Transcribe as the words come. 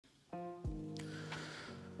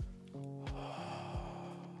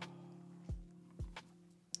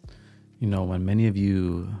When many of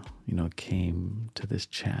you, came to this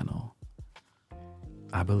channel,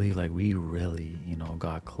 I believe like we really,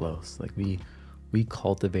 got close. Like we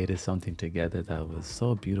cultivated something together that was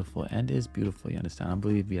so beautiful and is beautiful. You understand? I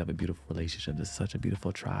believe we have a beautiful relationship. This is such a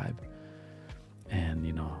beautiful tribe. And,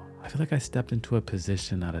 I feel like I stepped into a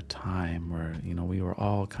position at a time where, we were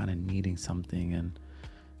all kind of needing something, and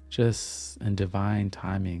just in divine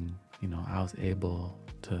timing, I was able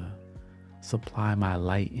to supply my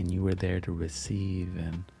light and you were there to receive.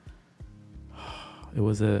 And it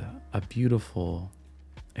was a beautiful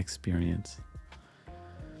experience.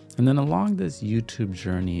 And then along this YouTube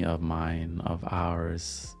journey of mine, of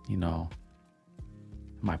ours,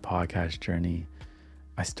 my podcast journey,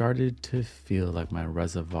 I started to feel like my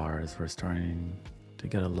reservoirs were starting to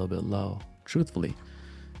get a little bit low. Truthfully,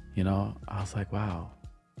 I was like, wow.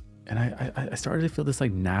 And I started to feel this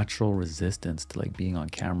like natural resistance to like being on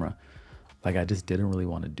camera. Like I just didn't really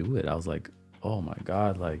want to do it. I was like, oh my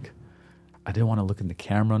God, like I didn't want to look in the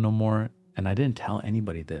camera no more. And I didn't tell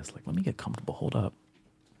anybody this. Like, let me get comfortable. Hold up.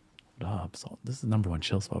 So this is number one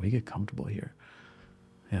chill spot. We get comfortable here.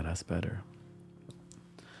 Yeah, that's better.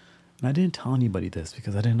 And I didn't tell anybody this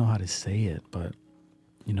because I didn't know how to say it. But,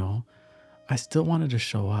 I still wanted to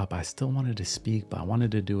show up. I still wanted to speak, but I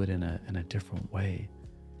wanted to do it in a different way.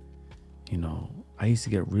 I used to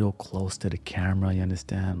get real close to the camera. You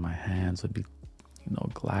understand? My hands would be,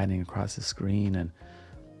 gliding across the screen. And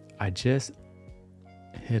I just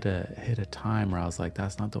hit a time where I was like,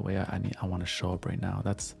 that's not the way I want to show up right now.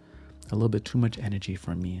 That's a little bit too much energy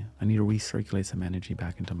for me. I need to recirculate some energy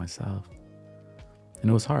back into myself. And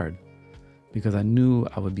it was hard because I knew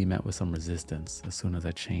I would be met with some resistance as soon as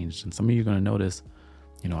I changed. And some of you are going to notice,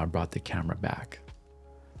 I brought the camera back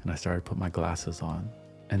and I started to put my glasses on.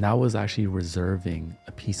 And that was actually reserving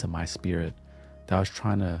a piece of my spirit that I was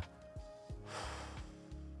trying to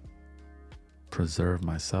preserve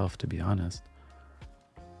myself, to be honest.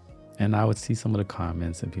 And I would see some of the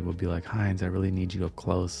comments and people would be like, HINDZ, I really need you up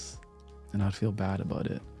close. And I'd feel bad about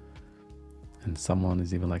it. And someone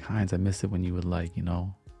is even like, HINDZ, I miss it when you would like,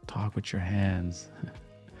 talk with your hands.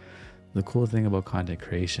 The cool thing about content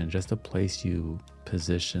creation, just the place you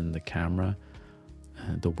position the camera,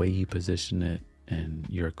 the way you position it and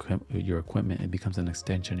your equipment, it becomes an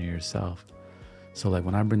extension of yourself. So like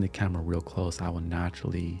when I bring the camera real close, I will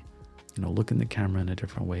naturally look in the camera in a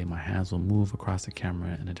different way. My hands will move across the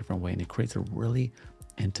camera in a different way, and it creates a really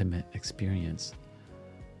intimate experience.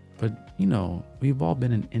 But, we've all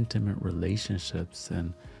been in intimate relationships,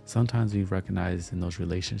 and sometimes we've recognized in those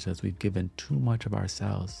relationships we've given too much of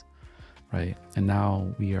ourselves, right? And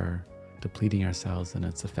now we are depleting ourselves, and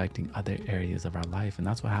it's affecting other areas of our life. And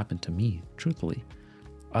that's what happened to me, truthfully.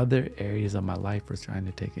 Other areas of my life were trying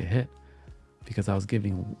to take a hit because I was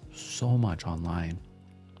giving so much online.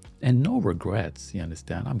 And no regrets, you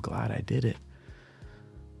understand? I'm glad I did it.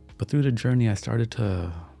 But through the journey, I started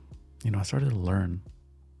to learn.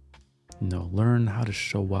 Learn how to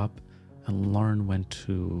show up and learn when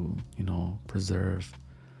to, preserve.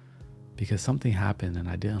 Because something happened and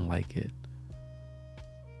I didn't like it.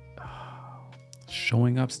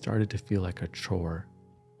 Showing up started to feel like a chore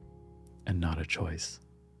and not a choice,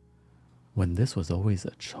 when this was always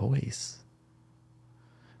a choice.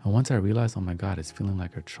 And once I realized, oh my God, it's feeling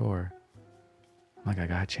like a chore, I'm like, I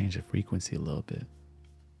gotta change the frequency a little bit.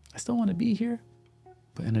 I still want to be here,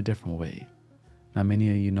 but in a different way. Now, many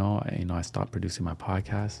of you know, I stopped producing my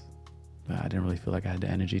podcast, but I didn't really feel like I had the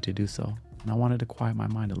energy to do so. And I wanted to quiet my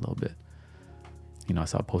mind a little bit. I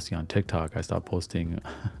stopped posting on TikTok. I stopped posting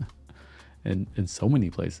in so many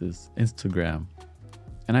places, Instagram.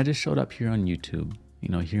 And I just showed up here on YouTube,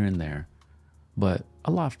 here and there, but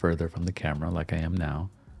a lot further from the camera like I am now,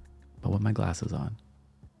 but with my glasses on,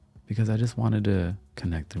 because I just wanted to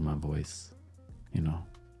connect through my voice.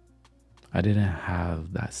 I didn't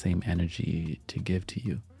have that same energy to give to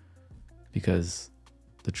you, because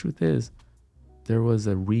the truth is there was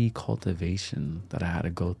a recultivation that I had to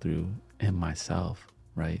go through in myself,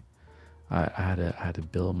 right? I had to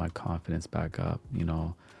build my confidence back up.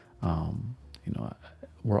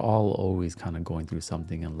 We're all always kind of going through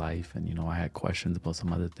something in life, and I had questions about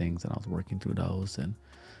some other things, and I was working through those, and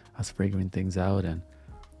I was figuring things out. And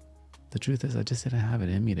the truth is, I just didn't have it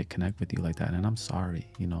in me to connect with you like that. And I'm sorry.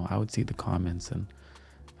 I would see the comments and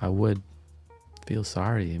I would feel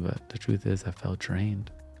sorry, but the truth is I felt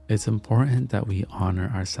drained. It's important that we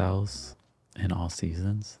honor ourselves in all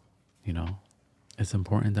seasons. It's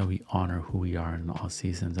important that we honor who we are in all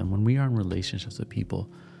seasons. And when we are in relationships with people,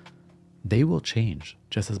 they will change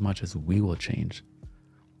just as much as we will change.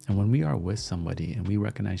 And when we are with somebody and we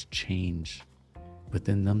recognize change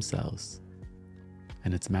within themselves,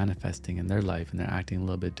 and it's manifesting in their life and they're acting a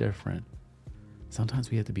little bit different. Sometimes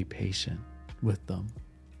we have to be patient with them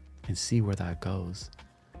and see where that goes.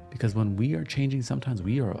 Because when we are changing, sometimes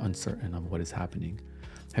we are uncertain of what is happening.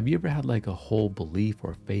 Have you ever had like a whole belief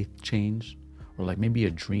or faith change, or like maybe a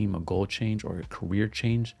dream, a goal change, or a career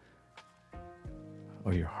change,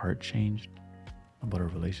 or your heart changed about a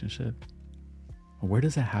relationship? Where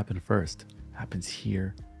does it happen first? It happens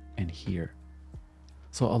here and here.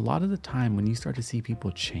 So a lot of the time when you start to see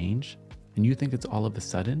people change and you think it's all of a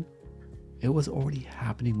sudden, it was already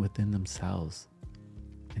happening within themselves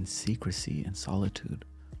in secrecy and solitude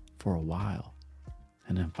for a while.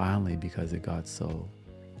 And then finally, because it got so,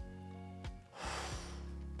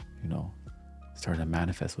 started to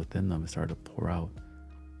manifest within them, it started to pour out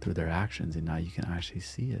through their actions, and now you can actually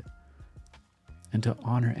see it. And to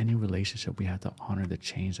honor any relationship, we have to honor the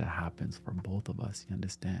change that happens for both of us, you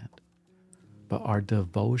understand? But our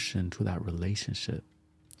devotion to that relationship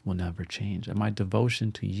will never change. And my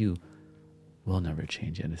devotion to you will never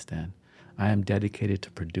change, you understand? I am dedicated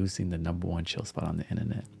to producing the #1 chill spot on the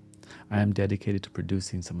internet. I am dedicated to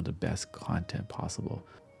producing some of the best content possible.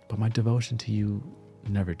 But my devotion to you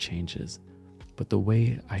never changes. But the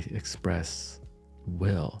way I express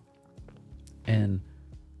will. And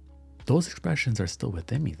those expressions are still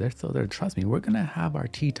within me. They're still there. Trust me, we're going to have our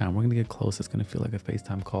tea time. We're going to get close. It's going to feel like a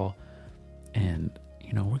FaceTime call. And,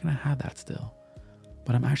 we're going to have that still.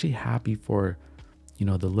 But I'm actually happy for,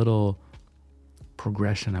 the little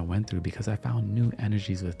progression I went through, because I found new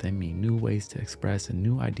energies within me, new ways to express, and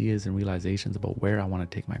new ideas and realizations about where I want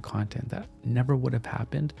to take my content that never would have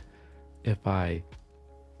happened if I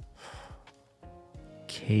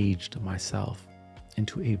caged myself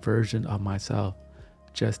into a version of myself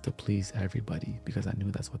just to please everybody because I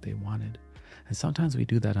knew that's what they wanted. And sometimes we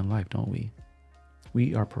do that in life, don't we?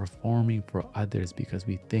 We are performing for others because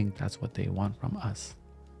we think that's what they want from us,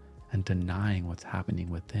 and denying what's happening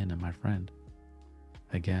within. And my friend,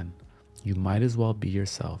 again, you might as well be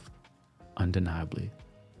yourself undeniably.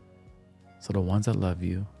 So the ones that love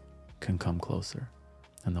you can come closer,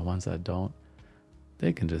 and the ones that don't,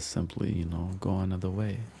 they can just simply, go another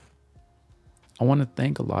way. I want to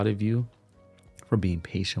thank a lot of you for being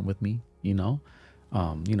patient with me.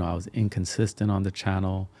 I was inconsistent on the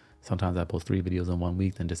channel. Sometimes I post 3 videos in 1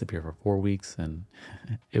 week, then disappear for 4 weeks. And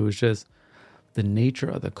it was just, the nature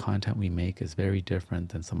of the content we make is very different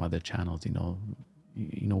than some other channels.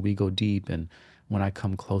 We go deep, and when I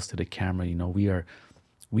come close to the camera,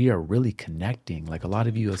 we are really connecting. Like a lot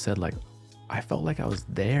of you have said, like, I felt like I was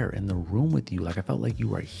there in the room with you. Like I felt like you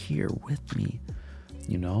were here with me,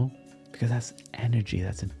 because that's energy,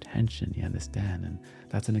 that's intention, you understand? And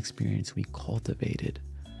that's an experience we cultivated.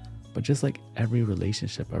 But just like every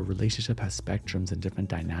relationship, a relationship has spectrums and different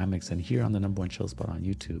dynamics. And here on the #1 chill spot on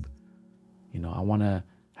YouTube, I want to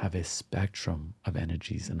have a spectrum of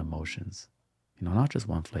energies and emotions, not just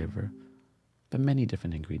one flavor, but many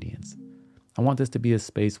different ingredients. I want this to be a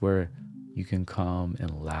space where you can come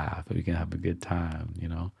and laugh, and we can have a good time,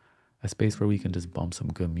 a space where we can just bump some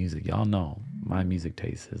good music. Y'all know my music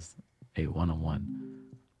taste is a 101.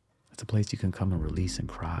 It's a place you can come and release and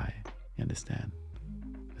cry, you understand?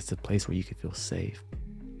 It's a place where you can feel safe.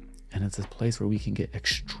 And it's a place where we can get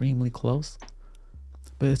extremely close,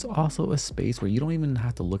 but it's also a space where you don't even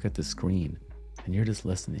have to look at the screen, and you're just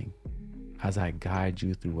listening as I guide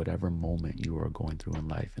you through whatever moment you are going through in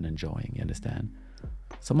life and enjoying, you understand?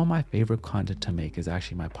 Some of my favorite content to make is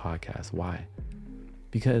actually my podcast. Why?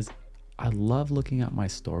 Because I love looking at my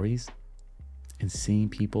stories and seeing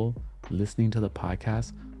people listening to the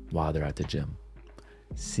podcast while they're at the gym,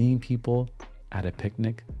 seeing people at a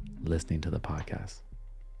picnic listening to the podcast,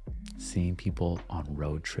 seeing people on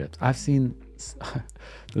road trips. I've seen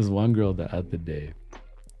this one girl the other day.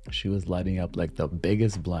 She was lighting up like the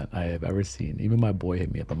biggest blunt I have ever seen. Even my boy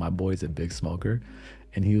hit me up, but my boy's a big smoker.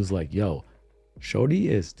 And he was like, yo, Shorty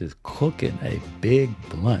is just cooking a big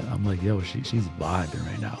blunt. I'm like, yo, she's vibing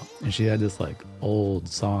right now. And she had this like old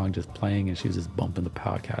song just playing, and she was just bumping the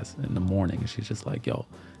podcast in the morning. And she's just like, yo,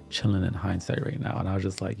 chilling in hindsight right now. And I was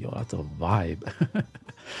just like, yo, that's a vibe.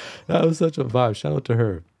 That was such a vibe. Shout out to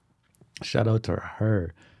her. Shout out to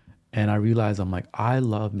her. And I realized, I'm like, I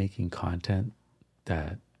love making content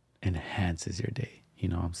that enhances your day. You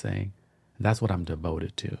know what I'm saying? And that's what I'm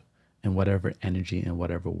devoted to, in whatever energy, in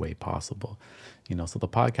whatever way possible. So the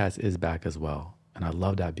podcast is back as well. And I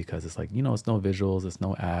love that because it's like, it's no visuals, it's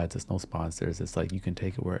no ads, it's no sponsors. It's like you can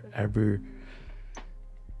take it wherever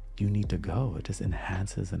you need to go. It just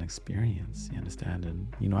enhances an experience, you understand?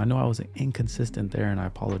 And, I know I was inconsistent there, and I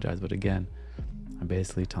apologize. But again, I'm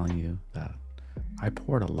basically telling you that I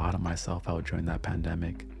poured a lot of myself out during that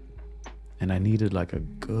pandemic. And I needed like a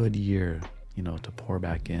good year, to pour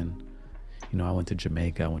back in. I went to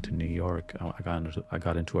Jamaica, I went to New York, I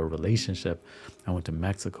got into a relationship. I went to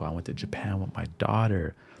Mexico, I went to Japan with my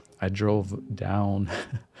daughter. I drove down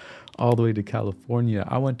all the way to California.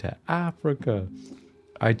 I went to Africa.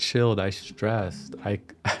 I chilled, I stressed.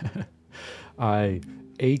 I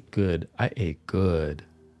ate good. I ate good.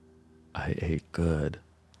 I ate good.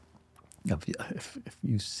 If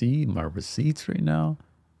you see my receipts right now,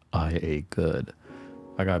 I ate good.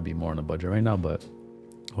 I gotta be more on a budget right now, but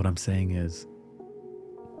what I'm saying is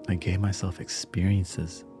I gave myself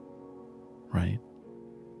experiences, right?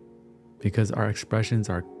 Because our expressions,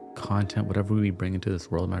 our content, whatever we bring into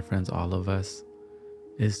this world, my friends, all of us,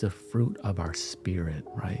 is the fruit of our spirit,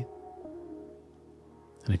 right?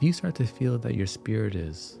 And if you start to feel that your spirit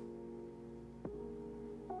is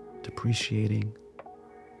depreciating,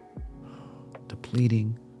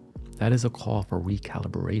 depleting, that is a call for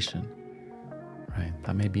recalibration, right?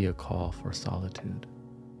 That may be a call for solitude,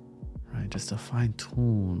 right? Just to fine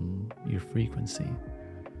tune your frequency.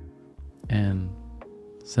 And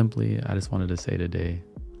simply, I just wanted to say today,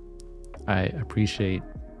 I appreciate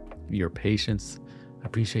your patience. I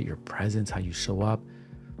appreciate your presence, how you show up.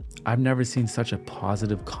 I've never seen such a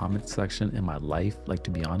positive comment section in my life. Like,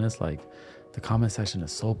 to be honest, like the comment section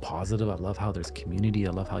is so positive. I love how there's community.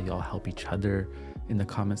 I love how y'all help each other in the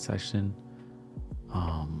comment section.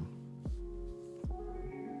 And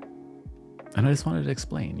I just wanted to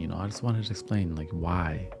explain, like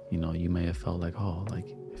why, you may have felt like, oh, like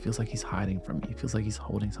it feels like he's hiding from me. It feels like he's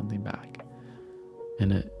holding something back.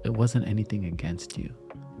 And it wasn't anything against you.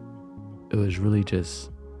 It was really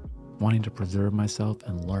just wanting to preserve myself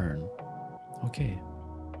and learn, okay,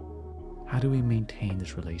 how do we maintain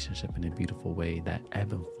this relationship in a beautiful way, that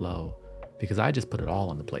ebb and flow? Because I just put it all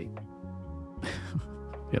on the plate.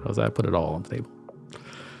 So I put it all on the table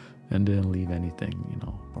and didn't leave anything,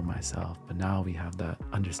 for myself. But now we have that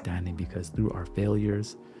understanding, because through our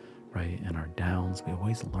failures, right, and our downs, we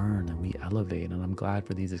always learn and we elevate. And I'm glad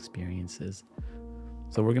for these experiences.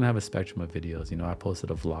 So we're going to have a spectrum of videos. I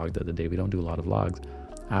posted a vlog the other day. We don't do a lot of vlogs.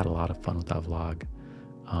 I had a lot of fun with that vlog.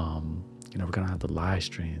 We're going to have the live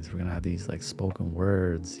streams. We're going to have these like spoken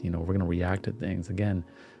words. We're going to react to things. Again,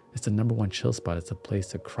 it's the number one chill spot. It's a place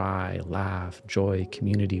to cry, laugh, joy,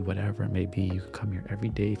 community, whatever it may be. You can come here every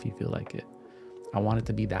day if you feel like it. I want it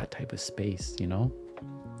to be that type of space,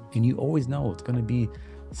 And you always know it's going to be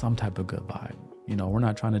some type of good vibe. We're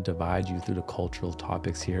not trying to divide you through the cultural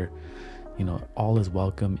topics here. All is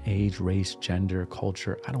welcome, age, race, gender,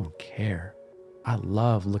 culture. I don't care. I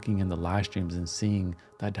love looking in the live streams and seeing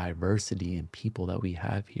that diversity in people that we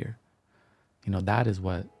have here. That is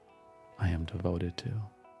what I am devoted to.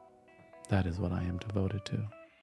 That is what I am devoted to.